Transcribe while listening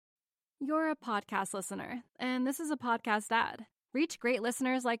You're a podcast listener, and this is a podcast ad. Reach great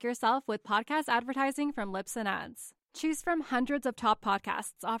listeners like yourself with podcast advertising from Libsyn Ads. Choose from hundreds of top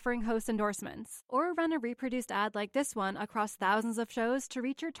podcasts offering host endorsements, or run a reproduced ad like this one across thousands of shows to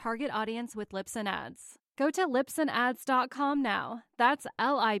reach your target audience with Libsyn Ads. Go to libsynads.com now. That's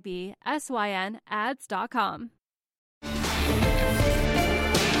LIBSYN ads.com.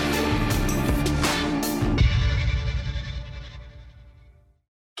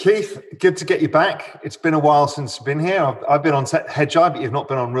 Keith, good to get you back. It's been a while since you've been here. I've been on Hedgeye, but you've not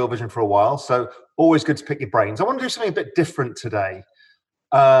been on Real Vision for a while. So always good to pick your brains. I want to do something a bit different today.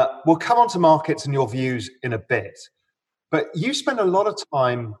 We'll come on to markets and your views in a bit. But you spend a lot of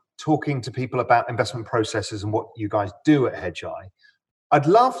time talking to people about investment processes and what you guys do at Hedgeye. I'd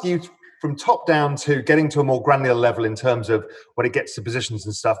love you from top down to getting to a more granular level in terms of when it gets to positions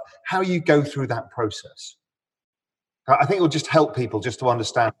and stuff, how you go through that process. I think it will just help people just to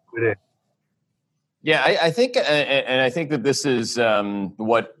understand what it is. Yeah, I think, and I think that this is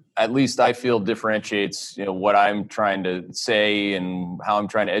what at least I feel differentiates, what I'm trying to say and how I'm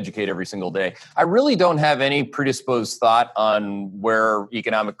trying to educate every single day. I really don't have any predisposed thought on where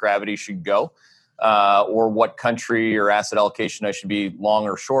economic gravity should go, or what country or asset allocation I should be long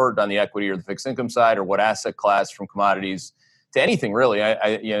or short on the equity or the fixed income side, or what asset class from commodities to anything really.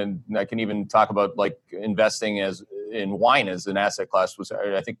 I can even talk about like investing in wine as an asset class, which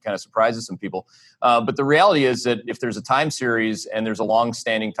I think kind of surprises some people. But the reality is that if there's a time series and there's a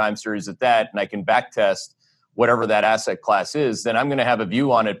long-standing time series at that, and I can backtest whatever that asset class is, then I'm going to have a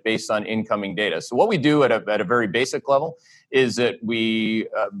view on it based on incoming data. So what we do at a very basic level is that we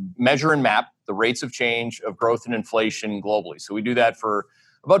measure and map the rates of change of growth and inflation globally. So we do that for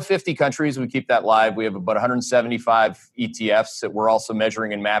about 50 countries. We keep that live. We have about 175 ETFs that we're also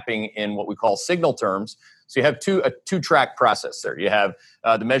measuring and mapping in what we call signal terms. So you have a two-track process there. You have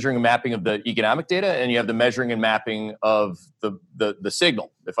the measuring and mapping of the economic data, and you have the measuring and mapping of the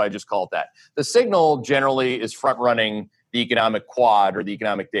signal, if I just call it that. The signal generally is front-running the economic quad or the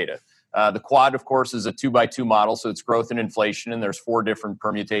economic data. The quad, of course, is a 2x2 model, so it's growth and inflation, and there's 4 different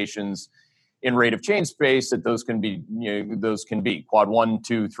permutations in rate of change space that those can be quad 1,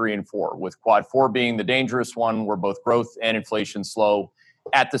 2, 3, and 4, with quad 4 being the dangerous one where both growth and inflation slow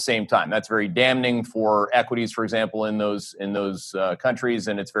at the same time. That's very damning for equities, for example, in those countries,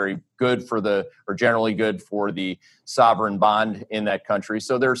 and it's very good or generally good for the sovereign bond in that country.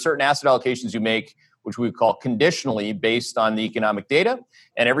 So there are certain asset allocations you make, which we call conditionally based on the economic data.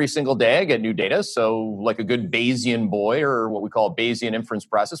 And every single day I get new data. So like a good Bayesian boy, or what we call a Bayesian inference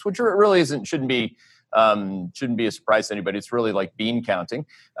process, which really shouldn't be a surprise to anybody. It's really like bean counting.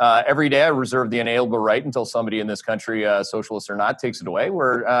 Every day I reserve the inalienable right until somebody in this country, socialist or not, takes it away,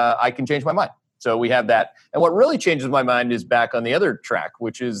 where I can change my mind. So we have that. And what really changes my mind is back on the other track,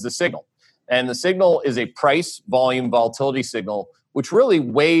 which is the signal. And the signal is a price, volume, volatility signal, which really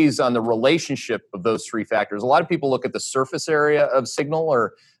weighs on the relationship of those 3 factors. A lot of people look at the surface area of signal,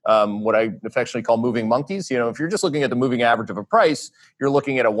 or what I affectionately call moving monkeys. If you're just looking at the moving average of a price, you're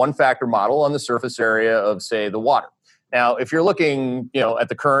looking at a 1-factor model on the surface area of, say, the water. Now, if you're looking, at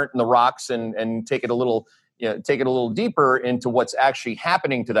the current and the rocks and take it a little deeper into what's actually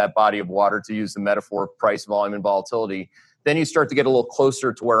happening to that body of water, to use the metaphor of price, volume, and volatility, then you start to get a little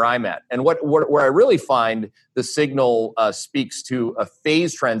closer to where I'm at. And where I really find the signal speaks to a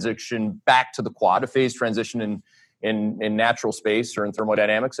phase transition back to the quad, a phase transition in natural space or in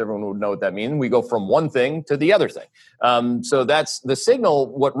thermodynamics. Everyone would know what that means. We go from one thing to the other thing. So that's the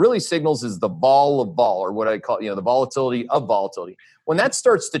signal. What really signals is the vol of vol, or what I call, the volatility of volatility. When that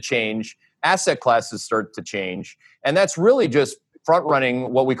starts to change, asset classes start to change. And that's really just front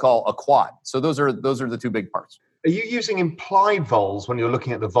running what we call a quad. So those are the 2 big parts. Are you using implied vols when you're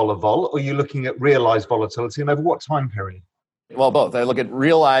looking at the vol of vol, or are you looking at realized volatility, and over what time period? Well, both. I look at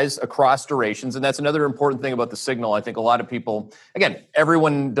realized across durations, and that's another important thing about the signal. I think a lot of people, again,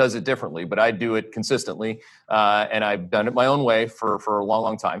 everyone does it differently, but I do it consistently, and I've done it my own way for a long,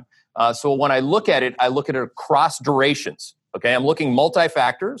 long time. So when I look at it across durations. Okay, I'm looking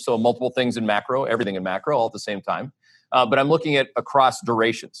multi-factor, so multiple things in macro, everything in macro all at the same time, but I'm looking at across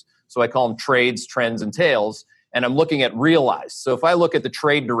durations. So I call them trades, trends, and tails. And I'm looking at realized. So if I look at the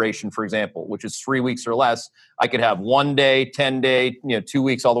trade duration, for example, which is 3 weeks or less, I could have 1 day, 10 day, 2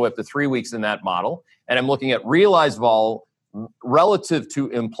 weeks, all the way up to 3 weeks in that model. And I'm looking at realized vol relative to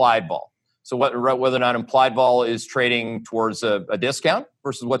implied vol. So whether or not implied vol is trading towards a discount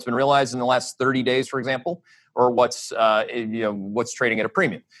versus what's been realized in the last 30 days, for example, or what's trading at a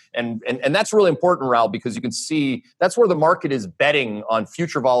premium. And that's really important, Raul, because you can see that's where the market is betting on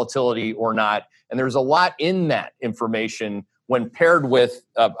future volatility or not. And there's a lot in that information when paired with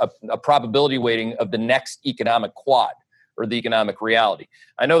a probability weighting of the next economic quad or the economic reality.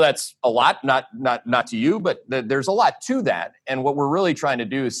 I know that's a lot, not to you, but there's a lot to that. And what we're really trying to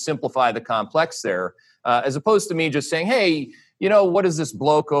do is simplify the complex there, as opposed to me just saying, hey, what does this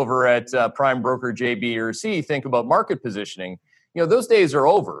bloke over at Prime Broker JB or C think about market positioning? Those days are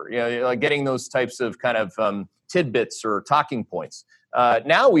over, like getting those types of kind of tidbits or talking points.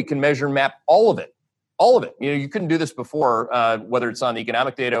 Now we can measure and map all of it. You couldn't do this before, whether it's on the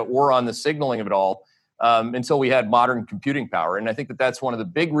economic data or on the signaling of it all, until we had modern computing power. And I think that that's one of the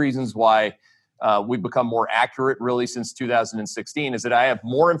big reasons why we've become more accurate really since 2016, is that I have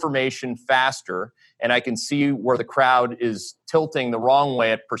more information faster, and I can see where the crowd is tilting the wrong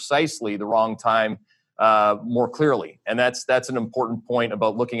way at precisely the wrong time more clearly. And that's an important point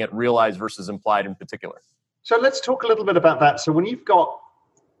about looking at realized versus implied in particular. So let's talk a little bit about that. So when you've got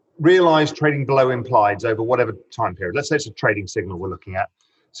realized trading below implieds over whatever time period, let's say it's a trading signal we're looking at.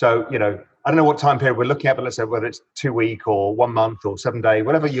 So, I don't know what time period we're looking at, but let's say whether it's 2 week or 1 month or 7 day,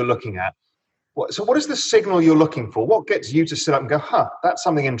 whatever you're looking at. So what is the signal you're looking for? What gets you to sit up and go, that's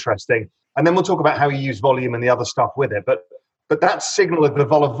something interesting? And then we'll talk about how you use volume and the other stuff with it. But that signal of the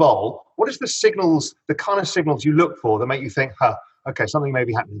vol, what is the kind of signals you look for that make you think, okay, something may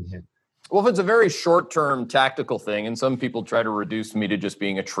be happening here? Well, if it's a very short-term tactical thing, and some people try to reduce me to just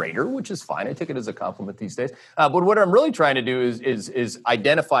being a trader, which is fine. I take it as a compliment these days. But what I'm really trying to do is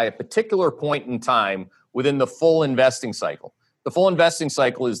identify a particular point in time within the full investing cycle. The full investing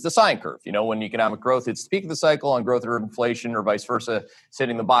cycle is the sine curve. When economic growth hits the peak of the cycle on growth or inflation or vice versa, it's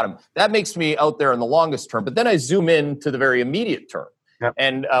hitting the bottom. That makes me out there in the longest term. But then I zoom in to the very immediate term. Yep.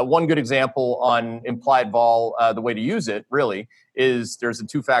 And one good example on implied vol, the way to use it really is there's a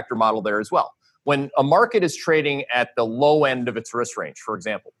two-factor model there as well. When a market is trading at the low end of its risk range, for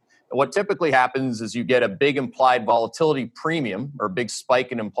example, what typically happens is you get a big implied volatility premium or a big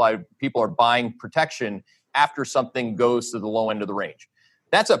spike in implied, people are buying protection after something goes to the low end of the range.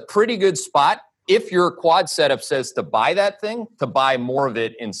 That's a pretty good spot if your quad setup says to buy that thing, to buy more of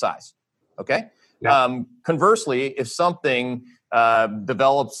it in size. Okay? Yeah. Conversely, if something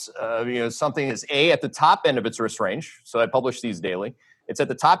develops, something is at the top end of its risk range. So I publish these daily. It's at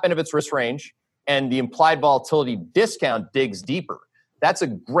the top end of its risk range, and the implied volatility discount digs deeper. That's a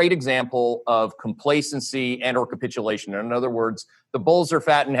great example of complacency and or capitulation. In other words, the bulls are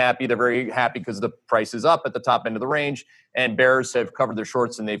fat and happy. They're very happy because the price is up at the top end of the range, and bears have covered their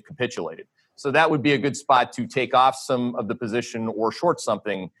shorts and they've capitulated. So that would be a good spot to take off some of the position or short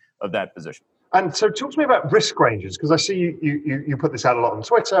something of that position. And so talk to me about risk ranges, because I see you put this out a lot on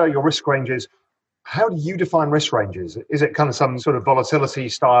Twitter, your risk ranges. How do you define risk ranges? Is it kind of some sort of volatility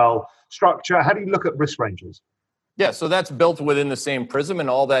style structure? How do you look at risk ranges? Yeah, so that's built within the same prism and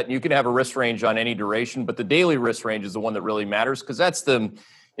all that. You can have a risk range on any duration, but the daily risk range is the one that really matters, because that's think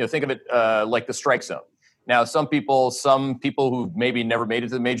of it like the strike zone. Now, some people who maybe never made it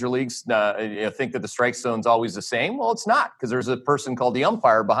to the major leagues think that the strike zone's always the same. Well, it's not, because there's a person called the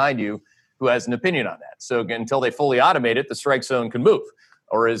umpire behind you who has an opinion on that. So again, until they fully automate it, the strike zone can move.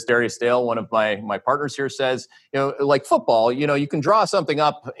 Or as Darius Dale, one of my partners here says, like football, you can draw something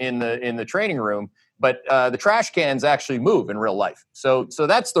up in the training room, but the trash cans actually move in real life. So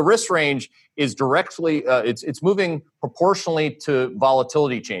that's the risk range is directly, it's moving proportionally to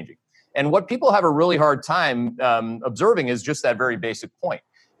volatility changing. And what people have a really hard time observing is just that very basic point.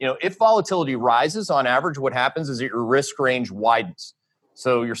 If volatility rises on average, what happens is that your risk range widens.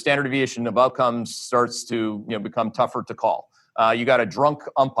 So your standard deviation of outcomes starts to become tougher to call. You got a drunk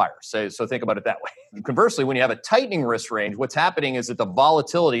umpire, so think about it that way. Conversely, when you have a tightening risk range, what's happening is that the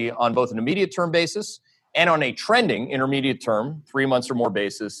volatility on both an immediate term basis and on a trending intermediate term, 3 months or more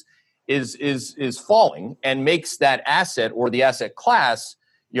basis, is falling, and makes that asset or the asset class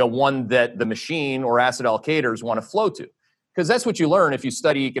one that the machine or asset allocators want to flow to. Because that's what you learn if you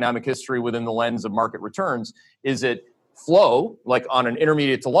study economic history within the lens of market returns, is that flow, like on an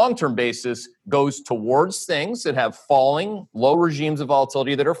intermediate to long-term basis, goes towards things that have falling, low regimes of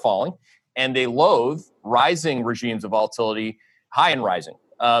volatility that are falling, and they loathe rising regimes of volatility, high and rising.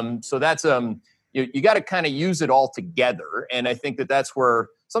 So that's you got to kind of use it all together, and I think that's where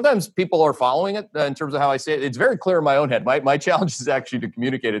sometimes people are following it in terms of how I say it. It's very clear in my own head. My challenge is actually to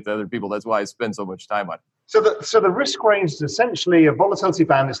communicate it to other people. That's why I spend so much time on it. So the risk range is essentially a volatility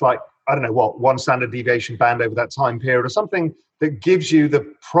band. It's like, I don't know what, one standard deviation band over that time period, or something that gives you the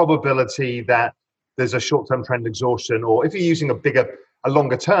probability that there's a short-term trend exhaustion, or if you're using a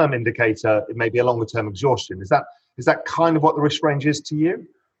longer-term indicator, it may be a longer-term exhaustion. Is that kind of what the risk range is to you?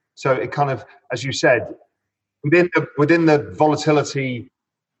 So it kind of, as you said, within the volatility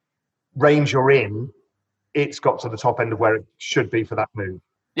range you're in, it's got to the top end of where it should be for that move.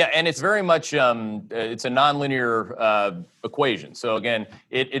 Yeah, and it's very much it's a nonlinear equation. So again,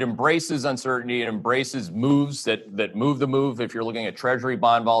 it embraces uncertainty. It embraces moves that move the move. If you're looking at Treasury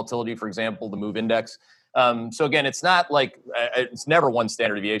bond volatility, for example, the MOVE index. So again, it's not like it's never one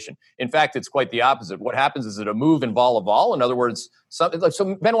standard deviation. In fact, it's quite the opposite. What happens is that a move in vol. In other words, so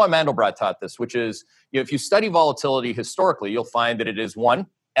Benoit Mandelbrot taught this, which is if you study volatility historically, you'll find that it is one,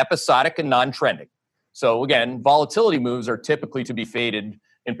 episodic and non-trending. So again, volatility moves are typically to be faded,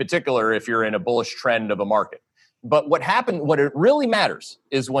 in particular if you're in a bullish trend of a market. But what it really matters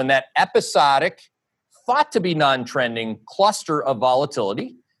is when that episodic, thought to be non-trending cluster of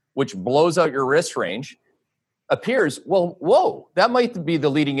volatility, which blows out your risk range, appears, well, whoa, that might be the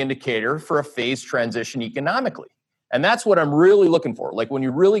leading indicator for a phase transition economically. And that's what I'm really looking for. Like when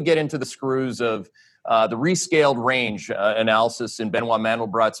you really get into the screws of the rescaled range analysis in Benoit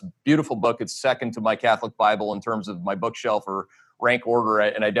Mandelbrot's beautiful book. It's second to my Catholic Bible in terms of my bookshelf or rank order,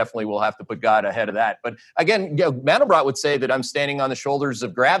 and I definitely will have to put God ahead of that. But again, Mandelbrot would say that I'm standing on the shoulders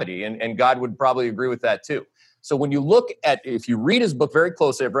of gravity, and God would probably agree with that too. So when you look at, if you read his book very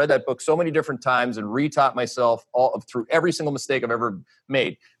closely, I've read that book so many different times and retaught myself through every single mistake I've ever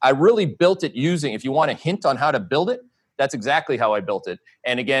made. I really built it using, if you want a hint on how to build it, that's exactly how I built it.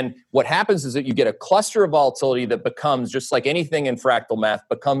 And again, what happens is that you get a cluster of volatility that becomes, just like anything in fractal math,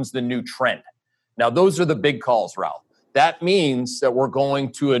 becomes the new trend. Now, those are the big calls, Raul. That means that we're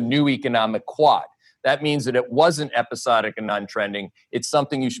going to a new economic quad. That means that it wasn't episodic and non-trending. It's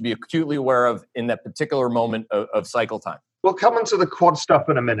something you should be acutely aware of in that particular moment of cycle time. We'll come into the quad stuff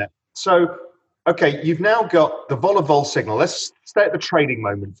in a minute. So, okay, you've now got the vol signal. Let's stay at the trading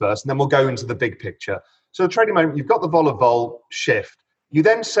moment first, and then we'll go into the big picture. So the trading moment, you've got the vol shift. You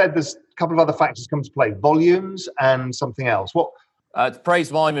then said there's a couple of other factors come to play, volumes and something else. What? It's price,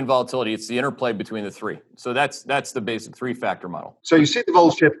 volume, and volatility. It's the interplay between the three. So that's the basic three-factor model. So you see the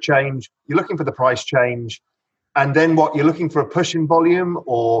vol shift change, you're looking for the price change, and then what? You're looking for a push in volume,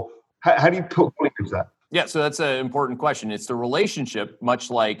 or how do you put volume into that? Yeah, so that's an important question. It's the relationship, much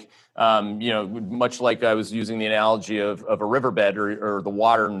like I was using the analogy of a riverbed or the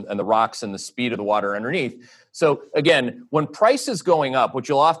water and the rocks and the speed of the water underneath. So again, when price is going up, which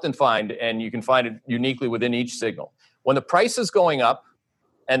you'll often find, and you can find it uniquely within each signal, when the price is going up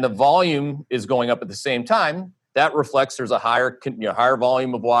and the volume is going up at the same time, that reflects there's a higher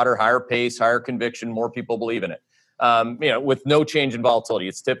volume of water, higher pace, higher conviction, more people believe in it. With no change in volatility.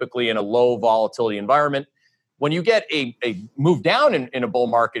 It's typically in a low volatility environment. When you get a move down in a bull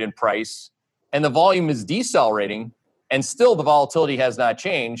market in price and the volume is decelerating and still the volatility has not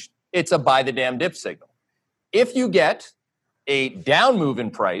changed, it's a buy the damn dip signal. If you get a down move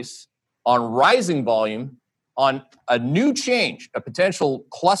in price on rising volume, on a new change, a potential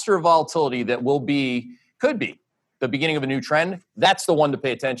cluster of volatility that could be the beginning of a new trend, that's the one to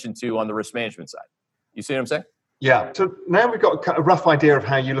pay attention to on the risk management side. You see what I'm saying? Yeah. So now we've got a rough idea of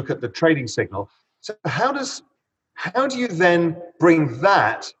how you look at the trading signal. So how do you then bring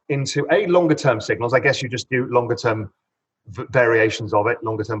that into longer term signals? I guess you just do longer term variations of it,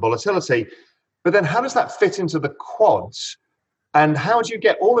 longer term volatility. But then how does that fit into the quads? And how do you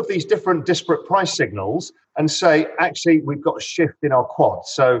get all of these different disparate price signals and say, actually, we've got a shift in our quads?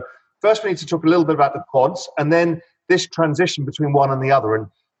 So first we need to talk a little bit about the quads and then this transition between one and the other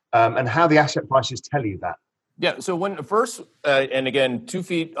and how the asset prices tell you that. Yeah, so when first, and again, 2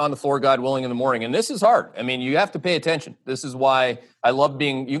 feet on the floor, God willing, in the morning, and this is hard. I mean, you have to pay attention. This is why I love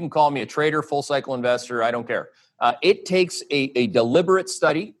you can call me a trader, full cycle investor, I don't care. It takes a deliberate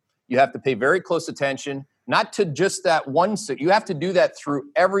study. You have to pay very close attention, not to just that one. You have to do that through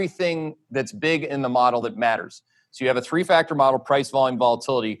everything that's big in the model that matters. So you have a 3-factor model, price, volume,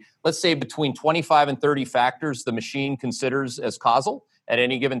 volatility. Let's say between 25 and 30 factors the machine considers as causal at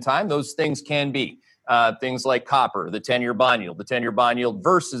any given time. Those things can be things like copper, the 10-year bond yield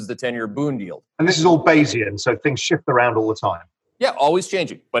versus the 10-year bond yield. And this is all Bayesian, so things shift around all the time. Yeah, always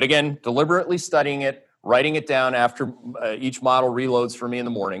changing. But again, deliberately studying it, writing it down after each model reloads for me in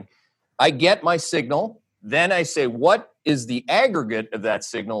the morning. I get my signal. Then I say, what is the aggregate of that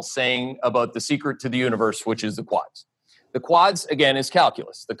signal saying about the secret to the universe, which is the quads? The quads, again, is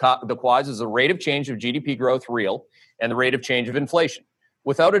calculus. The quads is the rate of change of GDP growth, real, and the rate of change of inflation.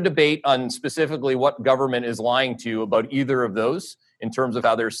 Without a debate on specifically what government is lying to you about either of those in terms of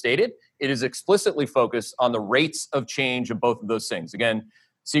how they're stated, it is explicitly focused on the rates of change of both of those things. Again,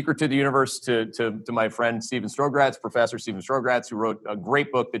 secret to the universe to my friend Steven Strogratz, Professor Steven Strogratz, who wrote a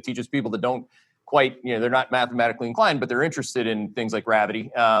great book that teaches people that don't quite, they're not mathematically inclined, but they're interested in things like gravity,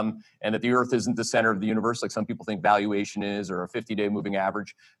 and that the Earth isn't the center of the universe, like some people think valuation is, or a 50-day moving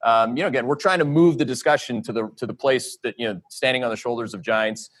average. Again, we're trying to move the discussion to the place that, standing on the shoulders of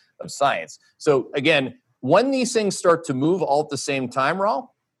giants of science. So again, when these things start to move all at the same time, Raul,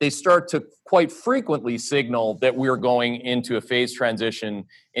 they start to quite frequently signal that we're going into a phase transition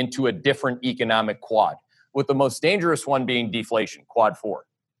into a different economic quad, with the most dangerous one being deflation, quad 4.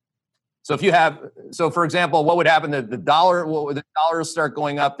 So for example, what would happen? The dollar will start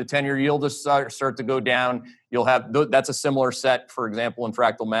going up, the 10-year yield will start to go down. You'll have, that's a similar set, for example, in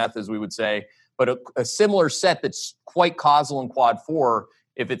fractal math, as we would say, but a similar set that's quite causal in quad 4,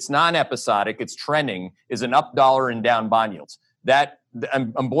 if it's non-episodic, it's trending, is an up dollar and down bond yields. That,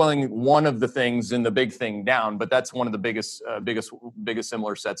 I'm boiling one of the things in the big thing down, but that's one of the biggest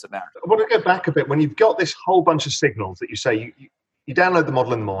similar sets that matter. I want to go back a bit. When you've got this whole bunch of signals that you say, you download the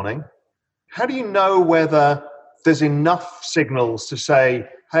model in the morning, how do you know whether there's enough signals to say,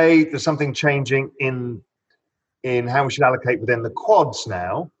 hey, there's something changing in how we should allocate within the quads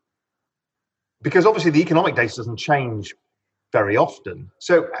now? Because obviously the economic data doesn't change very often.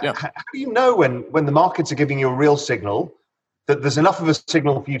 So how do you know when the markets are giving you a real signal that there's enough of a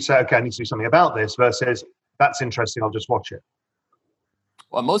signal for you to say, okay, I need to do something about this, versus that's interesting, I'll just watch it?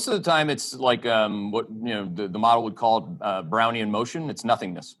 Well, most of the time it's like what the model would call Brownian motion. It's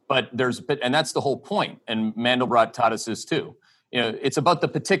nothingness, and that's the whole point. And Mandelbrot taught us this too. It's about the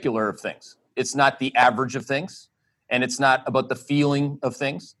particular of things. It's not the average of things, and it's not about the feeling of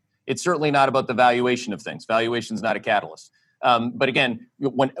things. It's certainly not about the valuation of things. Valuation is not a catalyst. But again,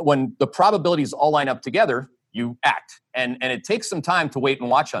 when the probabilities all line up together, you act. And it takes some time to wait and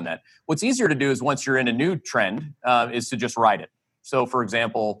watch on that. What's easier to do is once you're in a new trend, is to just ride it. So for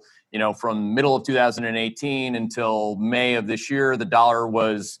example, from middle of 2018 until May of this year, the dollar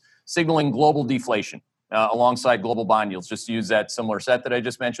was signaling global deflation alongside global bond yields, just to use that similar set that I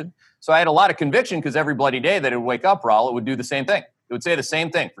just mentioned. So I had a lot of conviction because every bloody day that it would wake up, Raul, it would do the same thing. It would say the same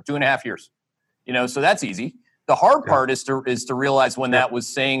thing for 2.5 years. So that's easy. The hard part is to realize when that was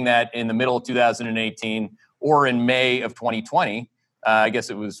saying that in the middle of 2018 or in May of 2020. I guess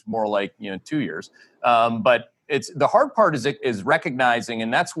it was more like 2 years. But it's the hard part is recognizing,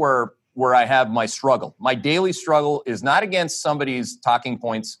 and that's where I have my struggle. My daily struggle is not against somebody's talking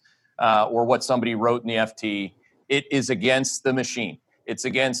points or what somebody wrote in the FT. It is against the machine. It's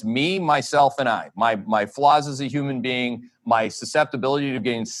against me, myself, and I. My flaws as a human being, my susceptibility to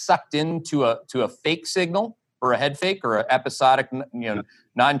getting sucked into a fake signal, or a head fake, or an episodic,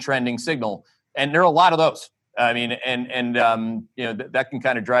 non-trending signal. And there are a lot of those. I mean, that can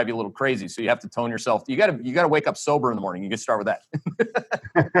kind of drive you a little crazy. So you have to tone yourself. You got to wake up sober in the morning. You can start with that.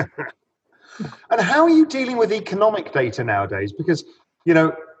 And how are you dealing with economic data nowadays? Because,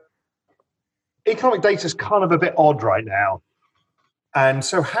 economic data is kind of a bit odd right now. And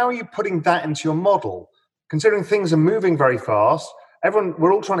so how are you putting that into your model? Considering things are moving very fast,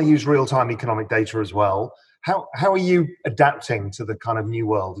 we're all trying to use real-time economic data as well. How are you adapting to the kind of new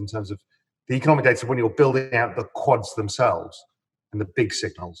world in terms of the economic data when you're building out the quads themselves and the big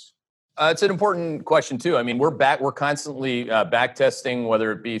signals? It's an important question too. I mean, we're constantly back testing,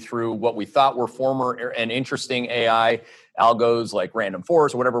 whether it be through what we thought were former and interesting AI algos like random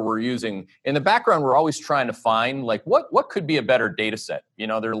forest or whatever we're using. In the background, we're always trying to find like what could be a better data set. There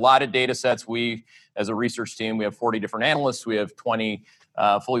are a lot of data sets. We, as a research team, we have 40 different analysts. We have 20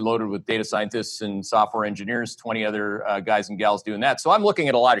 fully loaded with data scientists and software engineers, 20 other guys and gals doing that. So I'm looking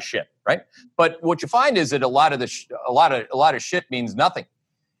at a lot of shit, right? But what you find is that a lot of shit means nothing.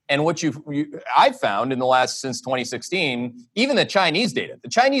 And what I've found in the since 2016, even the Chinese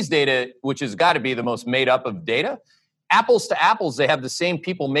data, which has got to be the most made up of data, apples to apples, they have the same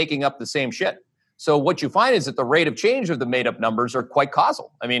people making up the same shit. So what you find is that the rate of change of the made up numbers are quite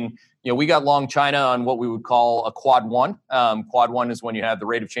causal. I mean, we got long China on what we would call a quad 1. Quad 1 is when you have the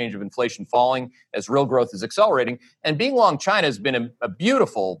rate of change of inflation falling as real growth is accelerating. And being long China has been a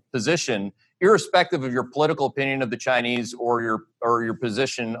beautiful position, irrespective of your political opinion of the Chinese or your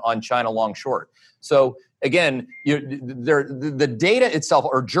position on China long short. So again, the data itself,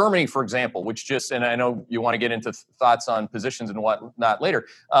 or Germany, for example, and I know you want to get into thoughts on positions and whatnot later,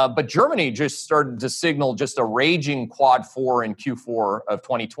 but Germany just started to signal just a raging quad 4 in Q4 of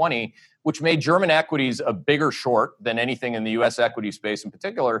 2020, which made German equities a bigger short than anything in the U.S. equity space in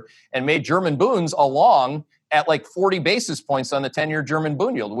particular, and made German bunds along at like 40 basis points on the 10-year German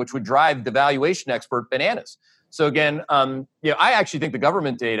bund yield, which would drive the valuation expert bananas. So again, I actually think the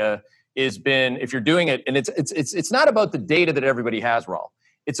government data if you're doing it, and it's not about the data that everybody has, Raul.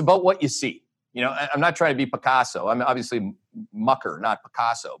 It's about what you see. You know, I'm not trying to be Picasso. I'm obviously Mucker, not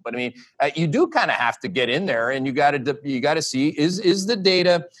Picasso. But I mean, you do kind of have to get in there, and you got to see is the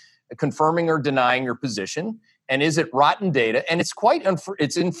data confirming or denying your position, and is it rotten data? And it's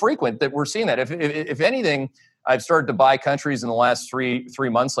it's infrequent that we're seeing that. If anything, I've started to buy countries in the last three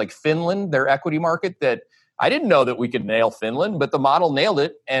months, like Finland, their equity market, that I didn't know that we could nail Finland, but the model nailed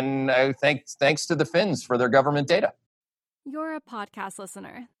it. And thanks to the Finns for their government data. You're a podcast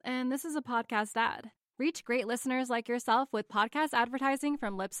listener, and this is a podcast ad. Reach great listeners like yourself with podcast advertising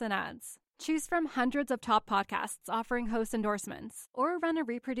from Libsyn Ads. Choose from hundreds of top podcasts offering host endorsements, or run a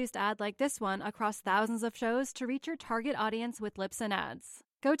reproduced ad like this one across thousands of shows to reach your target audience with Libsyn Ads.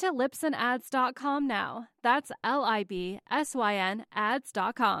 Go to libsynads.com now. That's LIBSYN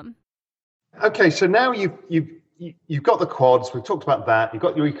ads.com. Okay, so now you've got the quads. We've talked about that. You've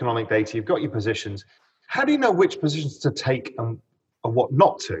got your economic data. You've got your positions. How do you know which positions to take and what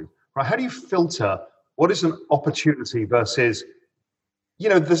not to? Right? How do you filter what is an opportunity versus, you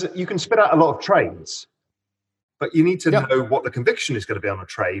know, you can spit out a lot of trades, but you need to know what the conviction is going to be on a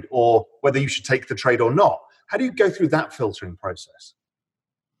trade, or whether you should take the trade or not. How do you go through that filtering process?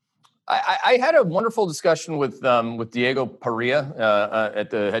 I had a wonderful discussion with Diego Paria at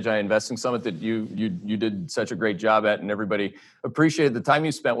the Hedgeye Investing Summit that you did such a great job at, and everybody appreciated the time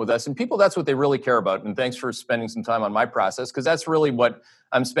you spent with us. And people, that's what they really care about. And thanks for spending some time on my process, because that's really what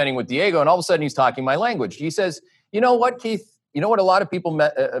I'm spending with Diego. And all of a sudden, he's talking my language. He says, "You know what, Keith? You know what? A lot of people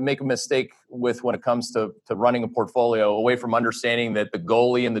make a mistake with when it comes to running a portfolio, away from understanding that the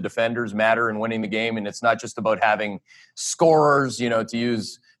goalie and the defenders matter in winning the game, and it's not just about having scorers. You know, to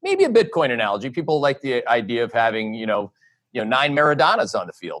use maybe a Bitcoin analogy, people like the idea of having, 9 Maradonas on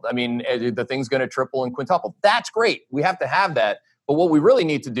the field. I mean, the thing's going to triple and quintuple. That's great. We have to have that. But what we really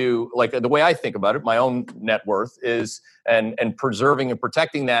need to do, like the way I think about it, my own net worth is, and preserving and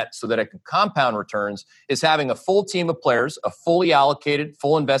protecting that so that I can compound returns, is having a full team of players, a fully allocated,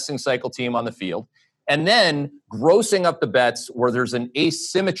 full investing cycle team on the field, and then grossing up the bets where there's an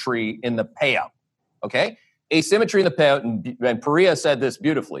asymmetry in the payout. Okay? Asymmetry in the payout, and Paria said this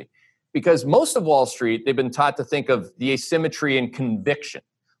beautifully, because most of Wall Street, they've been taught to think of the asymmetry in conviction.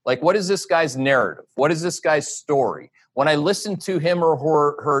 Like, what is this guy's narrative? What is this guy's story? When I listen to him or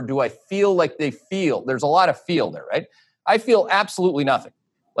her, do I feel like they feel? There's a lot of feel there, right? I feel absolutely nothing.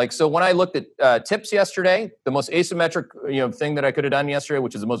 Like, so when I looked at tips yesterday, the most asymmetric thing that I could have done yesterday,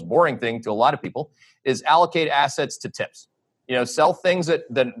 which is the most boring thing to a lot of people, is allocate assets to tips. Sell things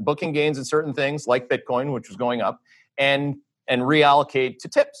that booking gains in certain things like Bitcoin, which was going up, and reallocate to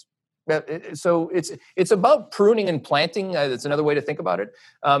tips. So it's about pruning and planting. That's another way to think about it.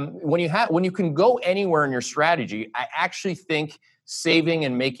 When you can go anywhere in your strategy, I actually think saving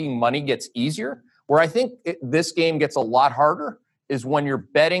and making money gets easier. Where I think this game gets a lot harder is when you're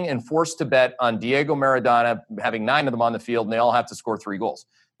betting and forced to bet on Diego Maradona, having 9 of them on the field, and they all have to score 3 goals.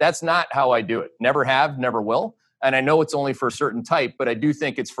 That's not how I do it. Never have, never will. And I know it's only for a certain type, but I do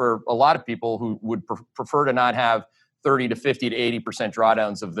think it's for a lot of people who would prefer to not have 30 to 50 to 80%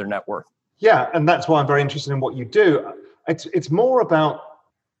 drawdowns of their net worth. Yeah, and that's why I'm very interested in what you do. It's more about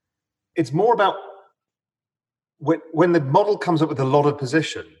when the model comes up with a lot of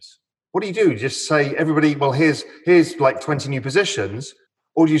positions. What do? You just say, everybody, well, here's like 20 new positions,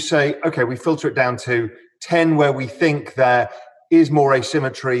 or do you say, okay, we filter it down to 10 where we think there is more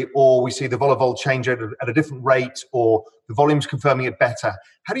asymmetry, or we see the vol change at a different rate, or the volume's confirming it better?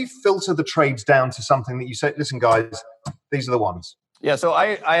 How do you filter the trades down to something that you say, listen, guys, these are the ones? Yeah, so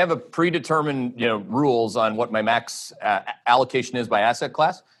I have a predetermined rules on what my max allocation is by asset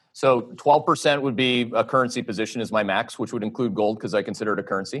class. So 12% would be a currency position is my max, which would include gold because I consider it a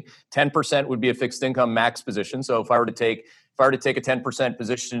currency. 10% would be a fixed income max position. So if I were to take a 10%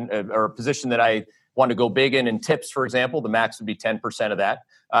 position or a position that I want to go big in tips, for example, the max would be 10% of that.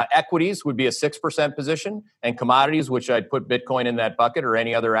 Equities would be a 6% position, and commodities, which I'd put Bitcoin in that bucket or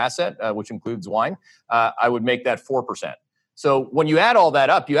any other asset, which includes wine, I would make that 4%. So when you add all that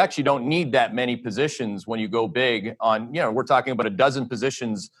up, you actually don't need that many positions when you go big on, we're talking about a dozen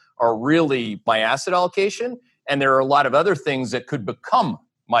positions are really my asset allocation. And there are a lot of other things that could become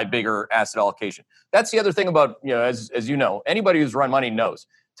my bigger asset allocation. That's the other thing about, as you know, anybody who's run money knows.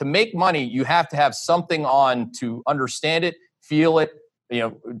 To make money, you have to have something on to understand it, feel it,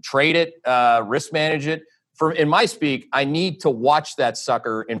 trade it, risk manage it. In my speak, I need to watch that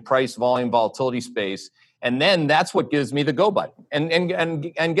sucker in price, volume, volatility space. And then that's what gives me the go button.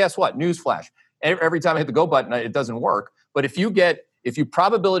 And guess what? Newsflash. Every time I hit the go button, it doesn't work. But if you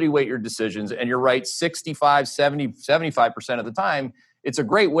probability weight your decisions and you're right 65, 70, 75% of the time, it's a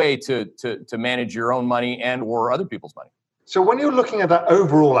great way to manage your own money and or other people's money. So when you're looking at that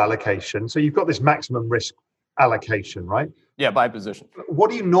overall allocation, so you've got this maximum risk allocation, right? Yeah, by position. What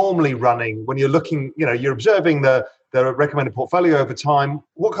are you normally running when you're looking, you're observing the recommended portfolio over time?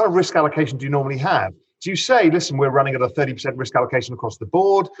 What kind of risk allocation do you normally have? Do you say, listen, we're running at a 30% risk allocation across the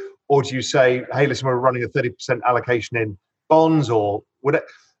board? Or do you say, hey, listen, we're running a 30% allocation in bonds or whatever?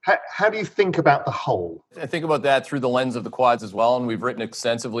 How do you think about the whole? I think about that through the lens of the quads as well. And we've written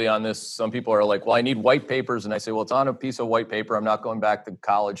extensively on this. Some people are like, well, I need white papers. And I say, well, it's on a piece of white paper. I'm not going back to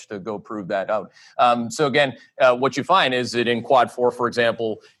college to go prove that out. So again, what you find is that in quad 4, for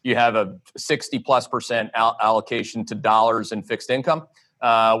example, you have a 60+% allocation to dollars and fixed income.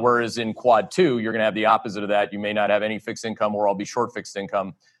 Whereas in quad 2, you're going to have the opposite of that. You may not have any fixed income, or I'll be short fixed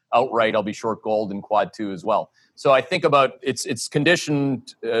income outright. I'll be short gold in quad 2 as well. So I think about it's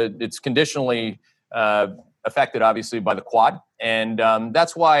conditioned. It's conditionally affected, obviously, by the quad, and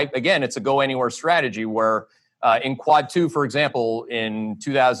that's why, again, it's a go anywhere strategy. Where in quad 2, for example, in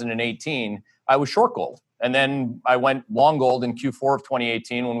 2018, I was short gold, and then I went long gold in Q4 of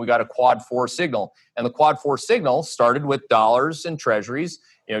 2018 when we got a quad 4 signal, and the quad 4 signal started with dollars and treasuries.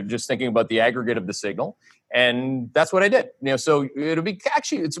 Just thinking about the aggregate of the signal. And that's what I did. So it'll be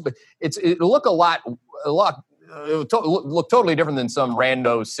actually it'll look it'll look totally different than some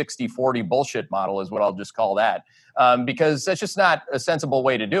rando 60-40 bullshit model is what I'll just call that, because that's just not a sensible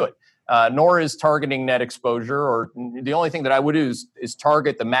way to do it. Nor is targeting net exposure, or the only thing that I would do is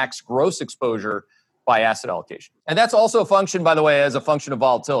target the max gross exposure by asset allocation. And that's also a function, by the way, as a function of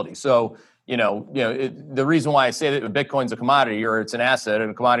volatility. So the reason why I say that Bitcoin's a commodity or it's an asset,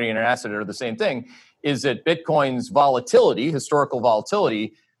 and a commodity and an asset are the same thing, is that Bitcoin's volatility, historical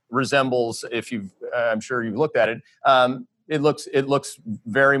volatility, resembles, I'm sure you've looked at it, it looks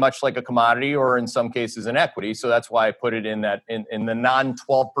very much like a commodity, or in some cases an equity. So that's why I put it in the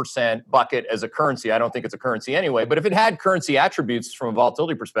non-12% bucket as a currency. I don't think it's a currency anyway, but if it had currency attributes from a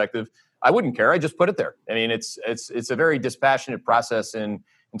volatility perspective, I wouldn't care. I just put it there. I mean, it's a very dispassionate process in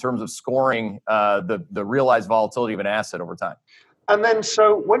terms of scoring the realized volatility of an asset over time. And then,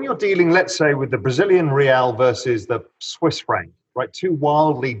 so when you're dealing, let's say, with the Brazilian real versus the Swiss franc, right, two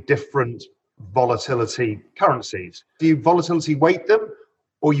wildly different volatility currencies, do you volatility weight them,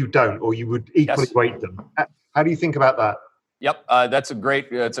 or you don't, or you would equally weight them? How do you think about that? Yep, that's a great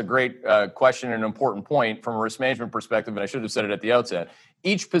question and an important point from a risk management perspective, and I should have said it at the outset.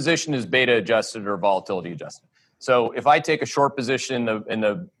 Each position is beta adjusted or volatility adjusted. So if I take a short position in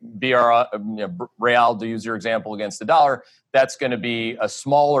the BR real, to use your example, against the dollar, that's going to be a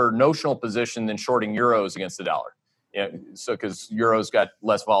smaller notional position than shorting euros against the dollar. So because euros got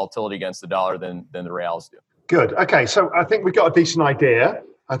less volatility against the dollar than the reals do. Good. Okay, so I think we've got a decent idea.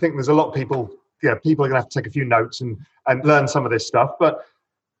 I think there's a lot of people. People are going to have to take a few notes and learn some of this stuff. But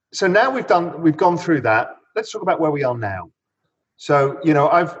so now we've gone through that. Let's talk about where we are now. So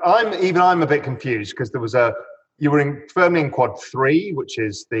I'm a bit confused because you were firmly in quad 3, which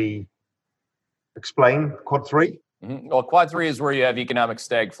is explain quad 3. Mm-hmm. Well, quad 3 is where you have economic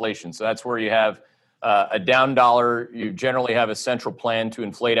stagflation. So that's where you have a down dollar. You generally have a central plan to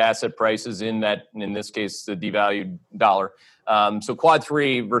inflate asset prices in this case, the devalued dollar. So quad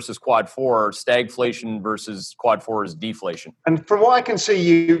 3 versus quad 4, stagflation versus quad 4 is deflation. And from what I can see,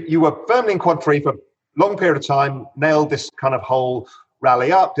 you were firmly in quad 3 for a long period of time, nailed this kind of whole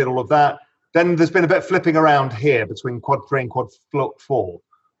rally up, did all of that. Then there's been a bit of flipping around here between quad 3 and quad 4.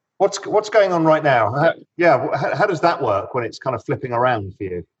 What's going on right now? How does that work when it's kind of flipping around for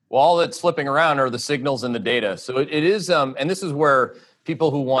you? Well, all that's flipping around are the signals and the data. So it is, and this is where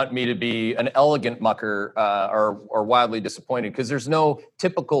people who want me to be an elegant mucker are wildly disappointed, because there's no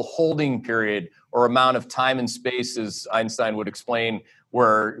typical holding period or amount of time and space, as Einstein would explain,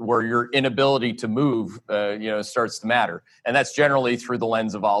 where your inability to move starts to matter. And that's generally through the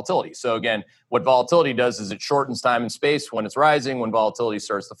lens of volatility. So again, what volatility does is it shortens time and space when it's rising. When volatility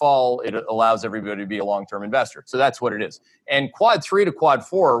starts to fall, it allows everybody to be a long-term investor. So that's what it is. And quad 3 to quad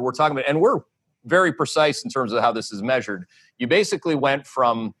 4, we're talking about, and we're very precise in terms of how this is measured. You basically went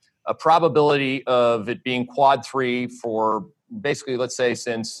from a probability of it being quad 3 for basically, let's say,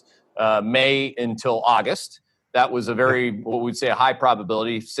 since May until August. That was a what we'd say a high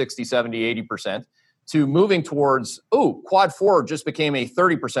probability, 60, 70, 80%, to moving towards, quad 4 just became a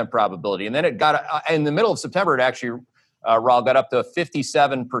 30% probability. And then it got, in the middle of September, it actually, Raul, got up to a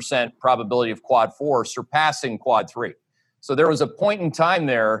 57% probability of quad 4, surpassing quad 3. So there was a point in time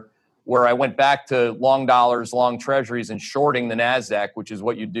there where I went back to long dollars, long treasuries, and shorting the NASDAQ, which is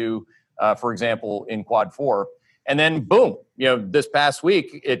what you do, for example, in quad 4. And then, boom, this past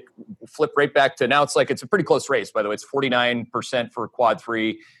week, it flipped right back to, now it's a pretty close race, by the way. It's 49% for quad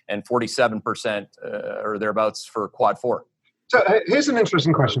 3 and 47% or thereabouts for quad 4. So here's an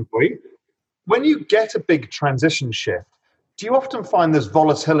interesting question for you. When you get a big transition shift, do you often find there's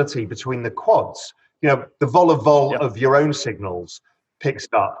volatility between the quads? The vol of your own signals picks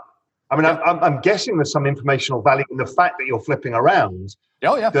up. I mean, I'm guessing there's some informational value in the fact that you're flipping around.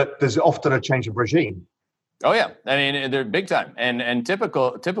 Oh, yeah. That there's often a change of regime. Oh, yeah. I mean, they're big time. And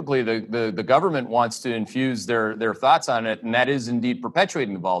typically the government wants to infuse their thoughts on it, and that is indeed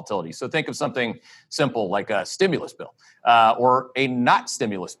perpetuating the volatility. So think of something simple like a stimulus bill or a not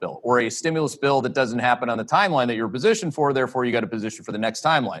stimulus bill, or a stimulus bill that doesn't happen on the timeline that you're positioned for, therefore you got to position for the next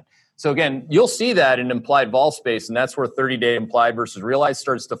timeline. So again, you'll see that in implied vol space, and that's where 30-day implied versus realized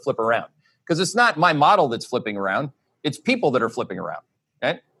starts to flip around. Because it's not my model that's flipping around, it's people that are flipping around,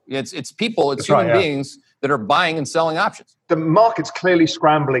 right? It's people, it's human beings that are buying and selling options. The market's clearly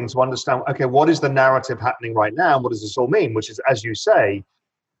scrambling to understand, okay, what is the narrative happening right now? And what does this all mean? Which is, as you say,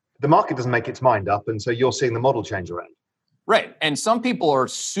 the market doesn't make its mind up. And so you're seeing the model change around. Right. And some people are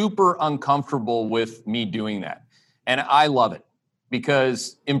super uncomfortable with me doing that. And I love it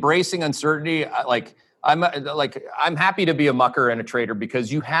because embracing uncertainty, I'm happy to be a mucker and a trader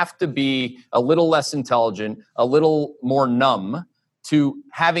because you have to be a little less intelligent, a little more numb to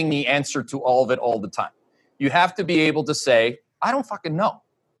having the answer to all of it all the time. You have to be able to say, I don't fucking know.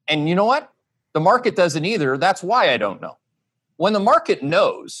 And you know what? The market doesn't either. That's why I don't know. When the market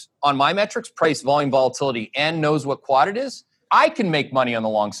knows on my metrics, price, volume, volatility, and knows what quad it is, I can make money on the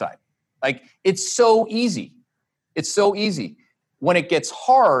long side. Like, it's so easy. It's so easy. When it gets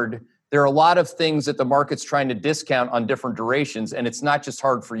hard, there are a lot of things that the market's trying to discount on different durations, and it's not just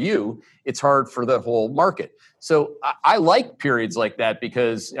hard for you, it's hard for the whole market. So I like periods like that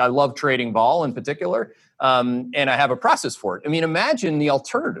because I love trading vol in particular, and I have a process for it. I mean, imagine the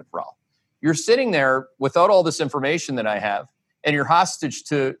alternative, Raul. You're sitting there without all this information that I have, and you're hostage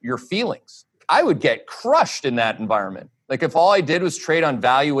to your feelings. I would get crushed in that environment. Like if all I did was trade on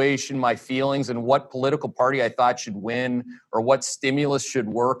valuation, my feelings, and what political party I thought should win or what stimulus should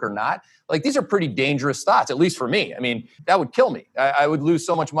work or not, like these are pretty dangerous thoughts, at least for me. I mean, that would kill me. I would lose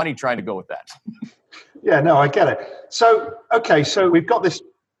so much money trying to go with that. Yeah, no, I get it. So, okay, so we've got this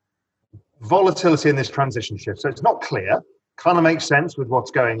volatility in this transition shift. So it's not clear, kind of makes sense with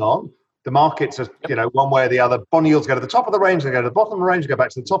what's going on. The markets are, one way or the other. Bond yields go to the top of the range, they go to the bottom of the range, they go back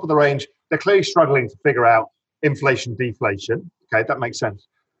to the top of the range. They're clearly struggling to figure out inflation, deflation. Okay, that makes sense.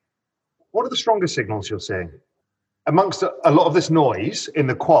 What are the strongest signals you're seeing? Amongst a lot of this noise in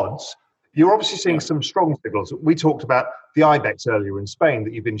the quads, you're obviously seeing some strong signals. We talked about the IBEX earlier in Spain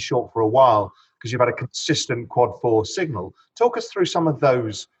that you've been short for a while because you've had a consistent quad 4 signal. Talk us through some of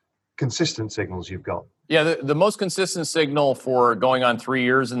those consistent signals you've got. Yeah, the most consistent signal for going on 3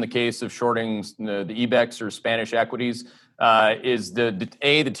 years in the case of shorting the IBEX or Spanish equities is the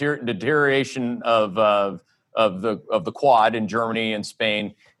deterioration of the quad in Germany and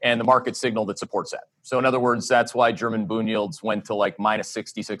Spain and the market signal that supports that. So in other words, that's why German bond yields went to like minus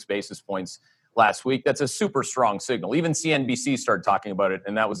 66 basis points last week. That's a super strong signal. Even CNBC started talking about it,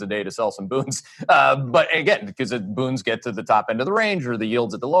 and that was the day to sell some boons. But again, because boons get to the top end of the range or the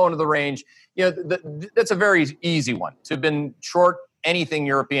yields at the low end of the range, that's a very easy one. To have been short anything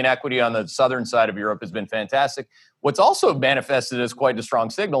European equity on the southern side of Europe has been fantastic. What's also manifested as quite a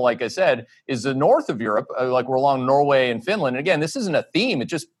strong signal, like I said, is the north of Europe, like we're along Norway and Finland. And again, this isn't a theme.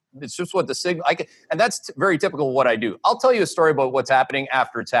 It's just what the signal, and that's very typical of what I do. I'll tell you a story about what's happening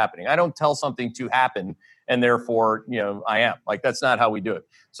after it's happening. I don't tell something to happen and therefore, I am. Like, that's not how we do it.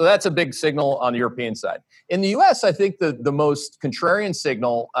 So that's a big signal on the European side. In the US, I think the most contrarian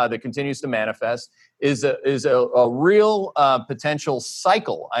signal that continues to manifest is a real potential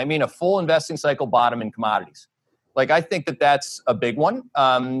cycle. I mean, a full investing cycle bottom in commodities. Like, I think that's a big one.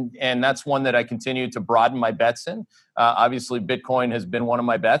 And that's one that I continue to broaden my bets in. Obviously, Bitcoin has been one of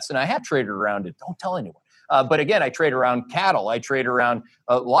my bets, and I have traded around it. Don't tell anyone. But again, I trade around cattle. I trade around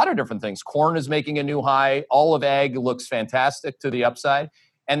a lot of different things. Corn is making a new high. All of ag looks fantastic to the upside.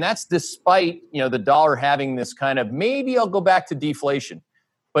 And that's despite, the dollar having this kind of, maybe I'll go back to deflation.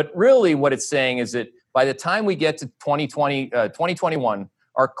 But really what it's saying is that by the time we get to 2021,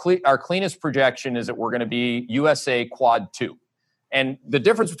 our cleanest projection is that we're going to be USA Quad 2. And the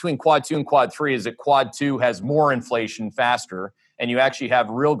difference between Quad 2 and Quad 3 is that Quad 2 has more inflation faster, and you actually have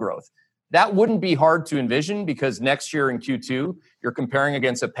real growth. That wouldn't be hard to envision because next year in Q2, you're comparing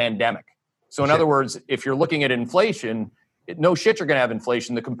against a pandemic. So in other words, if you're looking at inflation, no shit you're going to have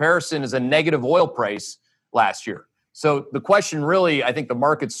inflation. The comparison is a negative oil price last year. So the question really, I think the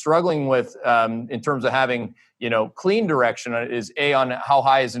market's struggling with in terms of having, clean direction is on how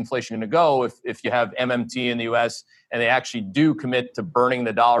high is inflation going to go if you have MMT in the US and they actually do commit to burning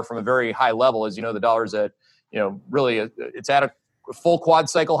the dollar from a very high level. As you know, the dollar's at, really it's at a full quad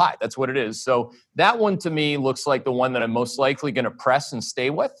cycle high. That's what it is. So that one to me looks like the one that I'm most likely going to press and stay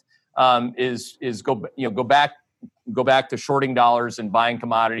with. Is go back to shorting dollars and buying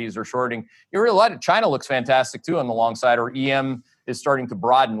commodities or shorting. A lot of China looks fantastic too on the long side, or EM is starting to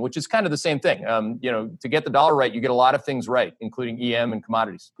broaden, which is kind of the same thing. To get the dollar right, you get a lot of things right, including EM and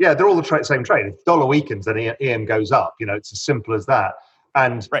commodities. Yeah, they're all the same trade. If dollar weakens, then EM goes up. It's as simple as that.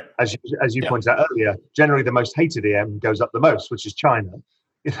 And right. as you pointed out earlier, generally the most hated EM goes up the most, which is China.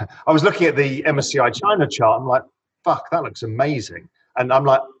 I was looking at the MSCI China chart. I'm like, fuck, that looks amazing. And I'm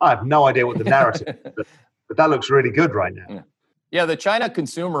like, I have no idea what the narrative is, but that looks really good right now. Yeah, the China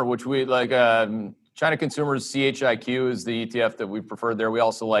consumer, which we like, China consumers CHIQ is the ETF that we preferred there. We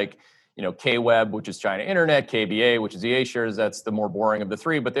also like, KWEB, which is China Internet, KBA, which is the A shares. That's the more boring of the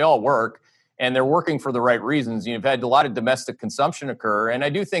three, but they all work, and they're working for the right reasons. You've had a lot of domestic consumption occur, and I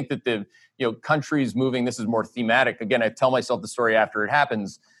do think that the countries moving. This is more thematic. Again, I tell myself the story after it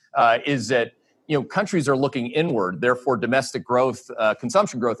happens. Is that countries are looking inward. Therefore, domestic growth,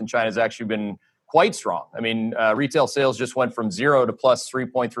 consumption growth in China has actually been quite strong. I mean, retail sales just went from 0 to plus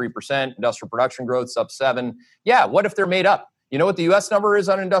 3.3%. Industrial production growth's up 7%. Yeah, what if they're made up? You know what the U.S. number is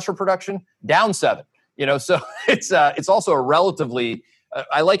on industrial production? Down 7%. So it's also a relatively.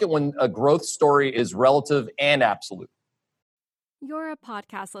 I like it when a growth story is relative and absolute. You're a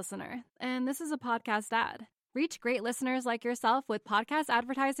podcast listener, and this is a podcast ad. Reach great listeners like yourself with podcast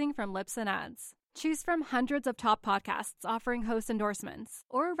advertising from Libsyn Ads. Choose from hundreds of top podcasts offering host endorsements,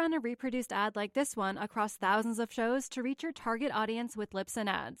 or run a reproduced ad like this one across thousands of shows to reach your target audience with Libsyn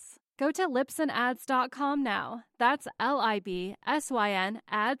Ads. Go to libsynads.com now. That's LIBSYN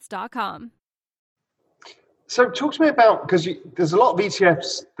ads.com. So talk to me about, because there's a lot of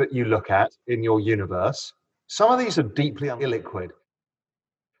ETFs that you look at in your universe. Some of these are deeply illiquid.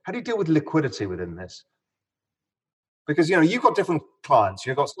 How do you deal with liquidity within this? Because, you've got different clients.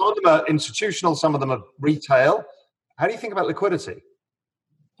 You've got some of them are institutional, some of them are retail. How do you think about liquidity?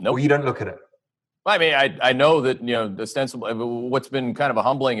 Nope. Or you don't look at it? I mean, I know that, ostensibly, what's been kind of a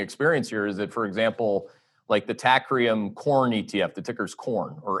humbling experience here is that, for example, like the Tacreum Corn ETF, the ticker's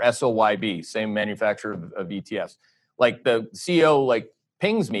Corn, or SOYB, same manufacturer of ETFs. Like the CEO,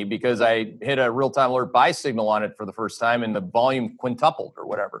 pings me because I hit a real-time alert buy signal on it for the first time and the volume quintupled or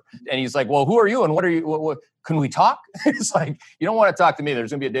whatever. And he's like, well, who are you and what are you, what can we talk? It's like, you don't want to talk to me. There's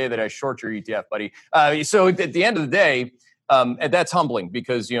going to be a day that I short your ETF, buddy. So at the end of the day, and that's humbling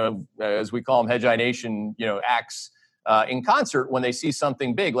because, as we call them, Hedgeye Nation, acts in concert when they see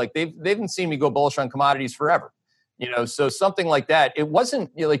something big. Like they haven't seen me go bullish on commodities forever. So something like that, it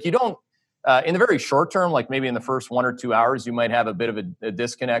wasn't, you don't, in the very short term, like maybe in the first 1 or 2 hours, you might have a bit of a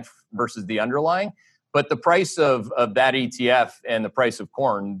disconnect versus the underlying. But the price of that ETF and the price of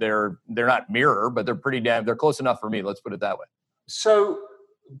corn, they're not mirror, but they're close enough for me. Let's put it that way. So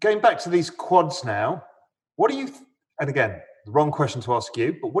going back to these quads now, what do you? And again, the wrong question to ask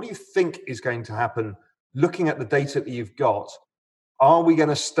you, but what do you think is going to happen? Looking at the data that you've got, are we going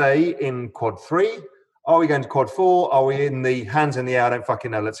to stay in quad 3? Are we going to quad 4? Are we in the hands in the air? I don't fucking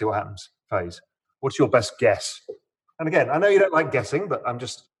know. Let's see what happens phase. What's your best guess? And again, I know you don't like guessing, but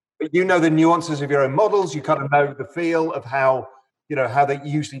the nuances of your own models. You kind of know the feel of how that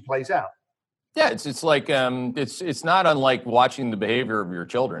usually plays out. Yeah, it's like it's not unlike watching the behavior of your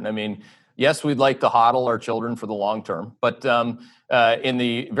children. I mean, yes, we'd like to hodl our children for the long term, but in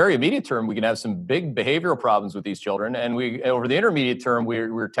the very immediate term, we can have some big behavioral problems with these children. And over the intermediate term,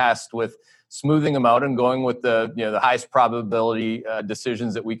 we're tasked with smoothing them out and going with the highest probability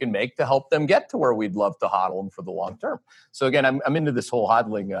decisions that we can make to help them get to where we'd love to hodl them for the long term. So again, I'm into this whole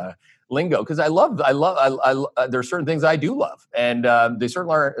hodling lingo because I love. There are certain things I do love, and they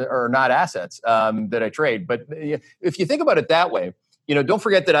certainly are not assets that I trade. But if you think about it that way, don't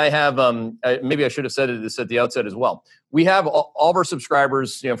forget that I have. Maybe I should have said this at the outset as well. We have all of our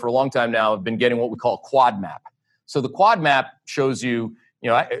subscribers, for a long time now, have been getting what we call Quad Map. So the Quad Map shows you,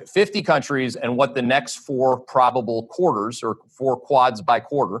 50 countries and what the next 4 probable quarters or 4 quads by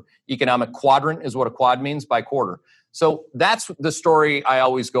quarter. Economic quadrant is what a quad means by quarter. So that's the story I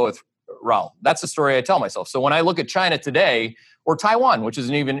always go with, Raul. That's the story I tell myself. So when I look at China today or Taiwan, which is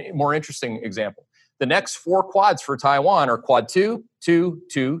an even more interesting example, the next 4 quads for Taiwan are quad 2, 2,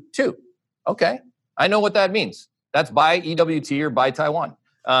 2, 2. Okay, I know what that means. That's by EWT or by Taiwan.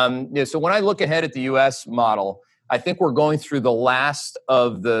 So when I look ahead at the U.S. model, I think we're going through the last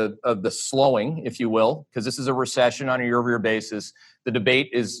of the slowing, if you will, because this is a recession on a year-over-year basis. The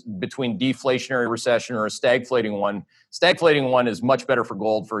debate is between deflationary recession or a stagflating one. Stagflating one is much better for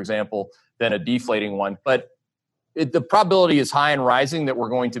gold, for example, than a deflating one. But the probability is high and rising that we're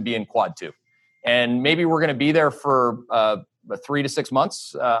going to be in quad 2. And maybe we're going to be there for 3 to 6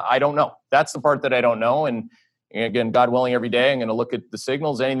 months. I don't know. That's the part that I don't know. And again, God willing, every day I'm going to look at the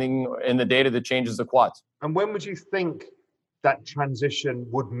signals, anything in the data that changes the quads. And when would you think that transition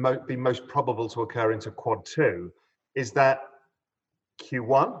would be most probable to occur into quad 2? Is that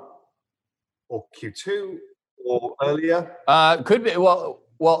Q1 or Q2 or earlier? Could be.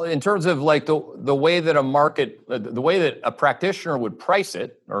 Well, in terms of like the way that a market, the way that a practitioner would price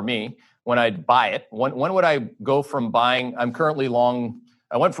it, or me, when I'd buy it, when would I go from buying? I'm currently long.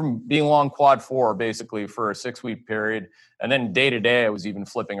 I went from being long quad 4 basically for a 6-week period, and then day to day I was even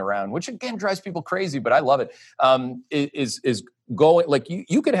flipping around, which again drives people crazy, but I love it. Is going like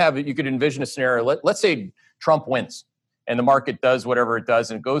you could have it. You could envision a scenario. Let's say Trump wins and the market does whatever it does,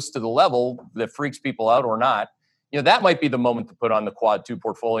 and it goes to the level that freaks people out or not. That might be the moment to put on the quad 2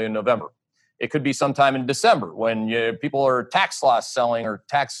 portfolio in November. It could be sometime in December when people are tax loss selling or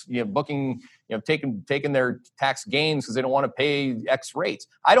tax booking, taking their tax gains because they don't want to pay X rates.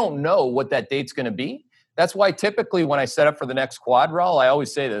 I don't know what that date's going to be. That's why typically when I set up for the next quad, Raul, I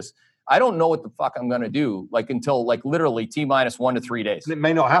always say this: I don't know what the fuck I'm going to do until literally T-minus 1 to 3 days. And it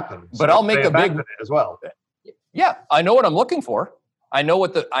may not happen, but I'll make a big as well. Yeah, I know what I'm looking for. I know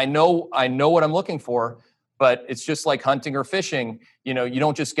what I'm looking for. But it's just like hunting or fishing. You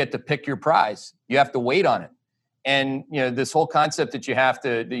don't just get to pick your prize. You have to wait on it. And, this whole concept that you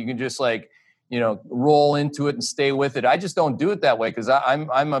can just roll into it and stay with it. I just don't do it that way because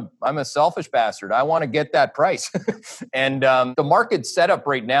I'm a selfish bastard. I want to get that price. And the market setup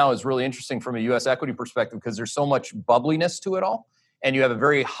right now is really interesting from a U.S. equity perspective because there's so much bubbliness to it all. And you have a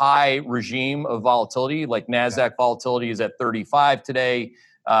very high regime of volatility, like NASDAQ volatility is at 35 today,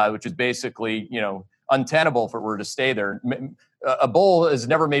 which is basically, untenable if it were to stay there. A bull has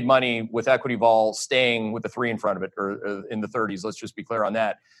never made money with equity vol staying with the 3 in front of it or in the 30s. Let's just be clear on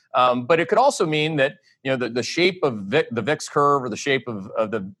that. But it could also mean that the shape of the VIX curve or the shape of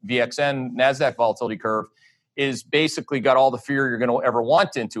the VXN NASDAQ volatility curve is basically got all the fear you're going to ever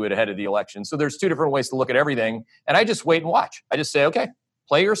want into it ahead of the election. So there's 2 different ways to look at everything. And I just wait and watch. I just say, okay,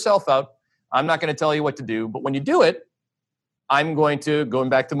 play yourself out. I'm not going to tell you what to do. But when you do it, I'm going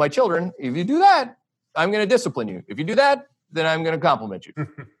back to my children, if you do that, I'm going to discipline you. If you do that, then I'm going to compliment you.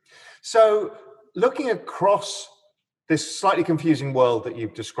 So looking across this slightly confusing world that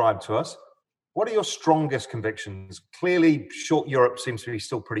you've described to us, what are your strongest convictions? Clearly, short Europe seems to be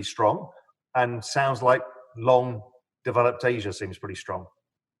still pretty strong, and sounds like long developed Asia seems pretty strong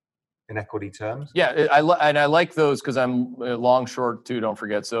in equity terms. Yeah, I like those because I'm long, short too, don't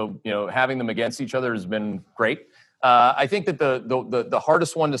forget. So, having them against each other has been great. I think that the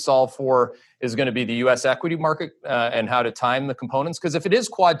hardest one to solve for is going to be the U.S. equity market and how to time the components. Because if it is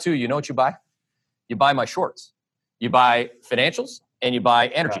quad 2, you know what you buy? You buy my shorts. You buy financials and you buy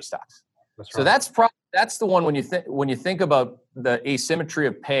energy stocks. That's right. So that's the one when you think about the asymmetry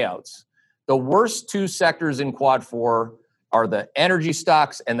of payouts. The worst 2 sectors in quad 4 are the energy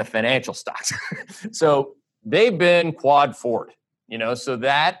stocks and the financial stocks. So they've been quad forward. So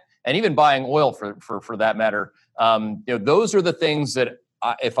that, and even buying oil for that matter. Those are the things that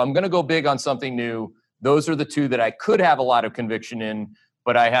if I'm going to go big on something new, those are the 2 that I could have a lot of conviction in,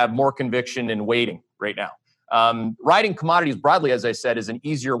 but I have more conviction in waiting right now. Riding commodities broadly, as I said, is an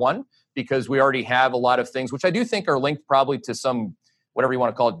easier one because we already have a lot of things, which I do think are linked probably to some, whatever you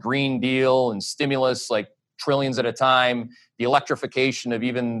want to call it, Green Deal and stimulus, like trillions at a time, the electrification of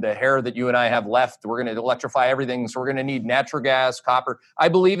even the hair that you and I have left. We're going to electrify everything. So we're going to need natural gas, copper. I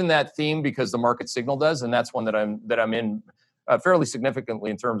believe in that theme because the market signal does. And that's one that I'm in fairly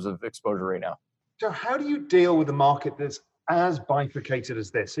significantly in terms of exposure right now. So how do you deal with a market that's as bifurcated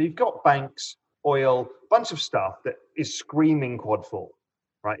as this? So you've got banks, oil, bunch of stuff that is screaming quad 4,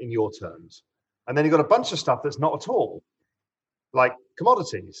 right, in your terms. And then you've got a bunch of stuff that's not at all, like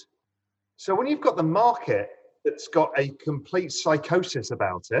commodities. So when you've got the market that's got a complete psychosis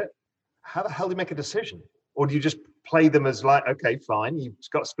about it, how the hell do you make a decision? Or do you just play them as like, okay, fine, you've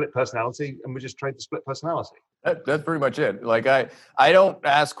got split personality and we just trade the split personality? That's pretty much it. Like I don't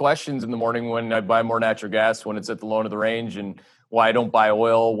ask questions in the morning when I buy more natural gas when it's at the low end of the range, and why I don't buy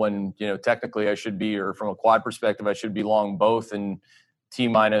oil when, technically I should be, or from a quad perspective, I should be long both in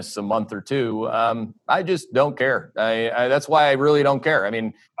T-minus a month or 2. I just don't care. That's why I really don't care. I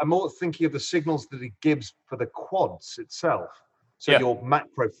mean, I'm more thinking of the signals that it gives for the quads itself. So your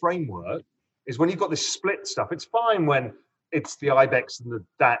macro framework is when you've got this split stuff. It's fine when it's the IBEX and the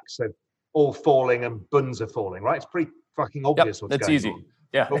DAX are all falling and bunds are falling, right? It's pretty fucking obvious what's going on.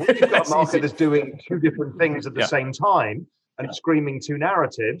 Yeah. But when you've got a market that's doing 2 different things at the same time and screaming 2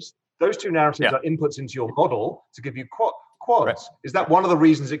 narratives, those 2 narratives are inputs into your model to give you quads. Right. Is that one of the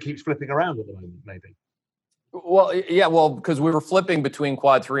reasons it keeps flipping around at the moment, maybe? Well, yeah, because we were flipping between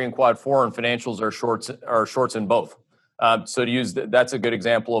quad 3 and quad 4, and financials are shorts in both. So to use that's a good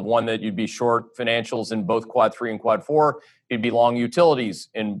example of one that you'd be short financials in both quad 3 and quad 4. You'd be long utilities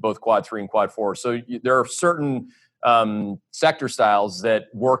in both quad 3 and quad 4. So there are certain sector styles that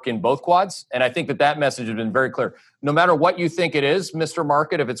work in both quads, and I think that message has been very clear. No matter what you think it is, Mr.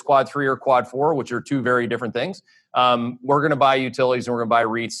 Market, if it's quad 3 or quad 4, which are two very different things, we're going to buy utilities and we're going to buy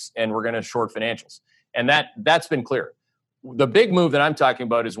REITs and we're going to short financials. And that's been clear. The big move that I'm talking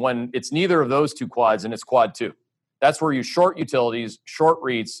about is when it's neither of those two quads and it's quad 2. That's where you short utilities, short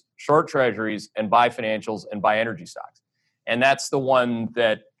REITs, short treasuries, and buy financials and buy energy stocks. And that's the one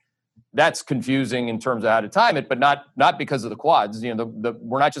that's confusing in terms of how to time it, but not because of the quads.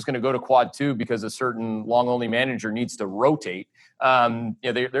 We're not just going to go to quad 2 because a certain long only manager needs to rotate.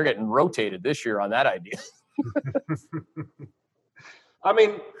 They're getting rotated this year on that idea. I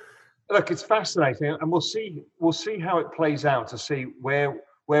mean, look, it's fascinating, and we'll see how it plays out to see where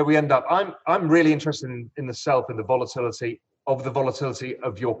we end up. I'm really interested in the volatility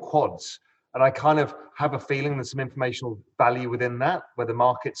of your quads, and I kind of have a feeling there's some informational value within that, where the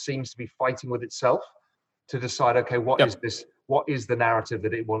market seems to be fighting with itself to decide, okay, what is this? What is the narrative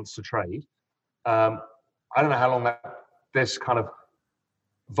that it wants to trade? I don't know how long this kind of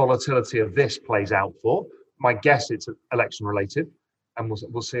volatility of this plays out for. My guess it's election related. And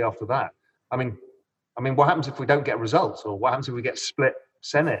we'll see after that. I mean, what happens if we don't get results, or what happens if we get split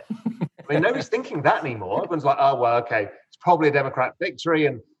Senate? I mean, nobody's thinking that anymore. Everyone's like, oh well, okay, it's probably a Democrat victory,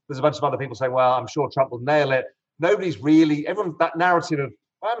 and there's a bunch of other people saying, well, I'm sure Trump will nail it. Everyone, that narrative of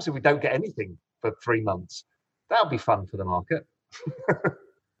what happens if we don't get anything for 3 months? That'll be fun for the market.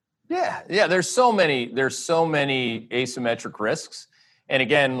 Yeah. There's so many asymmetric risks. And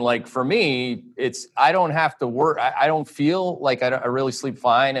again, like for me, I don't have to work. I don't feel like I really sleep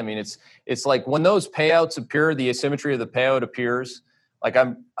fine. I mean, it's like when those payouts appear, the asymmetry of the payout appears. Like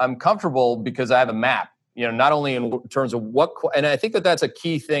I'm comfortable because I have a map. Not only in terms of and I think that's a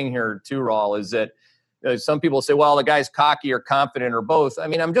key thing here too, Raul, is that some people say, well, the guy's cocky or confident or both. I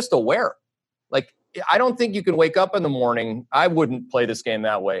mean, I'm just aware. Like I don't think you can wake up in the morning. I wouldn't play this game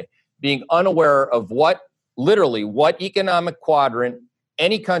that way, being unaware of what economic quadrant,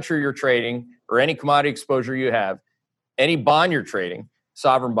 any country you're trading or any commodity exposure you have, any bond you're trading,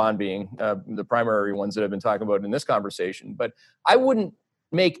 sovereign bond being the primary ones that I've been talking about in this conversation. But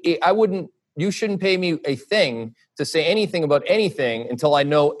you shouldn't pay me a thing to say anything about anything until I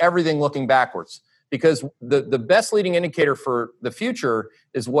know everything looking backwards. Because the best leading indicator for the future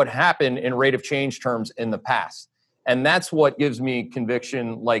is what happened in rate of change terms in the past. And that's what gives me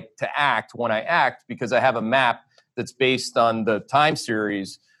conviction, like to act when I act, because I have a map that's based on the time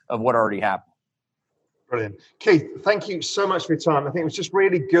series of what already happened. Brilliant. Keith, thank you so much for your time. I think it was just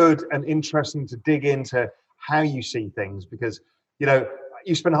really good and interesting to dig into how you see things, because,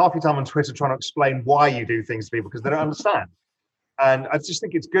 you spend half your time on Twitter trying to explain why you do things to people because they don't understand. And I just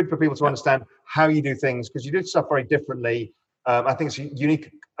think it's good for people to understand how you do things, because you do stuff very differently. I think it's a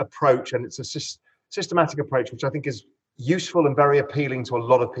unique approach, and it's a systematic approach, which I think is useful and very appealing to a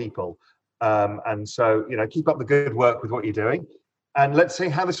lot of people. And so, keep up the good work with what you're doing, and let's see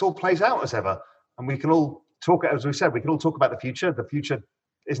how this all plays out as ever. And we can all talk, as we said, we can all talk about the future. The future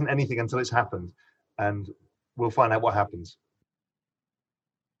isn't anything until it's happened, and we'll find out what happens.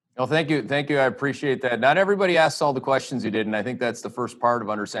 Well, thank you. I appreciate that. Not everybody asks all the questions you did, and I think that's the first part of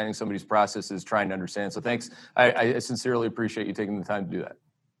understanding somebody's process is trying to understand. So thanks. I sincerely appreciate you taking the time to do that.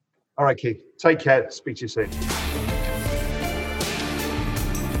 All right, Keith. Take care. Speak to you soon.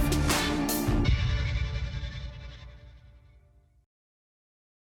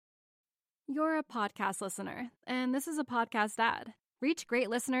 You're a podcast listener, and this is a podcast ad. Reach great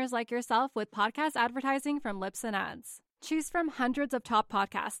listeners like yourself with podcast advertising from Libsyn Ads. Choose from hundreds of top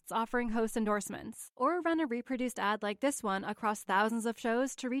podcasts offering host endorsements, or run a reproduced ad like this one across thousands of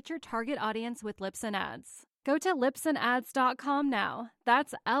shows to reach your target audience with Libsyn Ads. Go to libsynads.com now.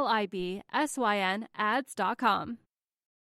 That's LIBSYN ads.com.